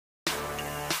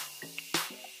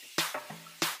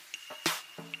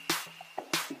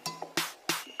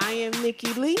Iam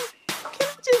NikkiLee. Can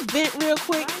I just vent real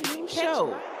quick?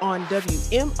 Show on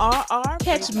WMRR.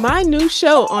 Catch my new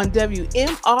show on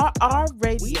WMRR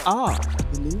Radio. We are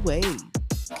the new wave.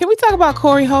 Can we talk about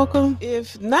Corey Holcom?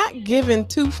 If not giving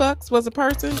two fucks was a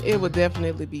person, it would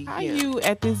definitely be him. How you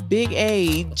at this big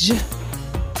age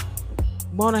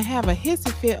want to have a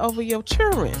hissy fit over your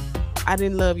children? I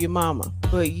didn't love your mama,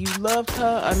 but you loved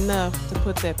her enough to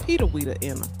put that Peter Weeder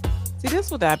in her. See, this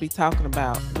is what I be talking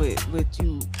about with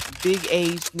you big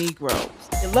age Negroes.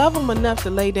 You love them enough to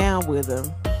lay down with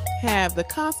them, have the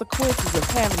consequences of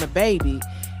having a baby,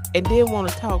 and then want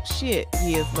to talk shit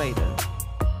years later.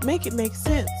 Make it make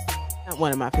sense. Not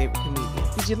one of my favorite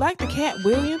comedians. Did you like the Cat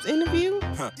Williams interview?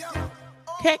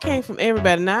 Cat came from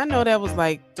everybody. Now, I know that was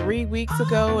like 3 weeks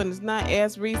ago, and it's not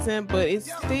as recent, but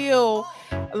it's still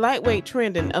lightweight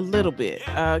trending a little bit.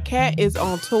 Cat is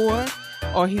on tour,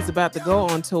 or he's about to go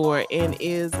on tour, and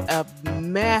is a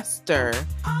master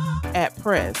at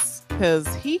press because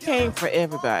he came for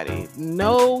everybody.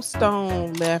 No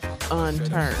stone left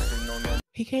unturned.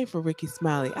 He came for Rickey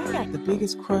Smiley. I got the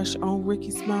biggest crush on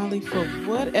Rickey Smiley for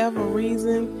whatever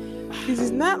reason, because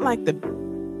he's not like the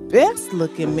best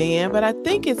looking man, but I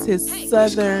think it's his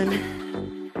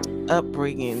southern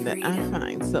upbringing that I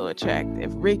find so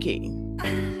attractive. Rickey,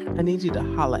 I need you to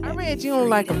holler at me. I read you don't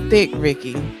like him thick,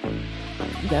 Rickey.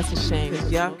 That's a shame,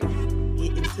 because y'all can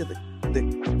get into the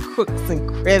crooks and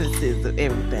crevices of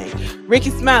everything. Rickey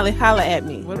Smiley, holler at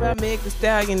me. What about Meg Thee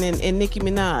Stallion and Nicki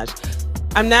Minaj?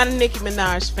 I'm not a Nicki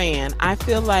Minaj fan. I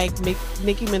feel like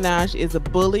Nicki Minaj is a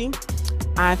bully.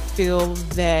 I feel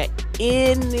that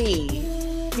any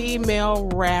female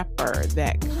rapper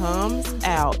that comes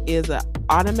out is an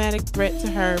automatic threat to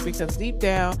her, because deep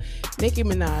down, Nicki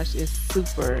Minaj is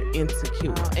super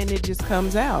insecure, and it just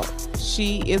comes out.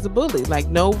 She is a bully. Like,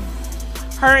 no,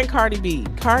 her and Cardi B.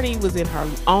 Cardi was in her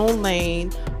own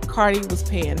lane. Cardi was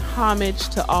paying homage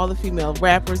to all the female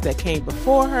rappers that came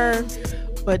before her,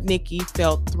 but Nicki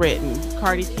felt threatened.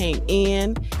 Cardi came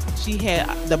in. She had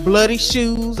the bloody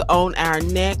shoes on our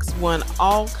necks, won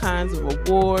all kinds of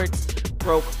awards,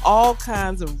 broke all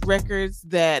kinds of records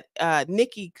that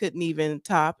Nikki couldn't even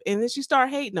top, and then she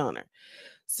started hating on her.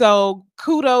 So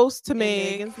kudos to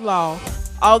Megan's Law,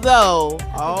 although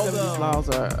all these laws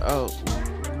are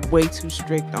way too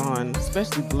strict on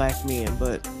especially black men,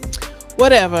 but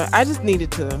whatever. I just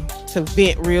needed to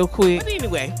vent real quick. But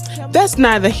anyway, that's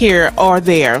neither here or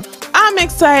there. I'm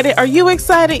excited. Are you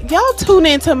excited? Y'all tune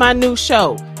into my new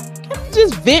show. Can I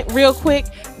just vent real quick?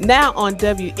 Now on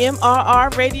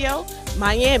WMRR Radio,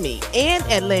 Miami and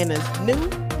Atlanta's new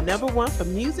 #1 for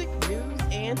music, news,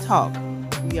 and talk.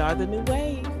 We are the new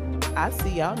wave. I'll see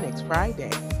y'all next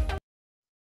Friday.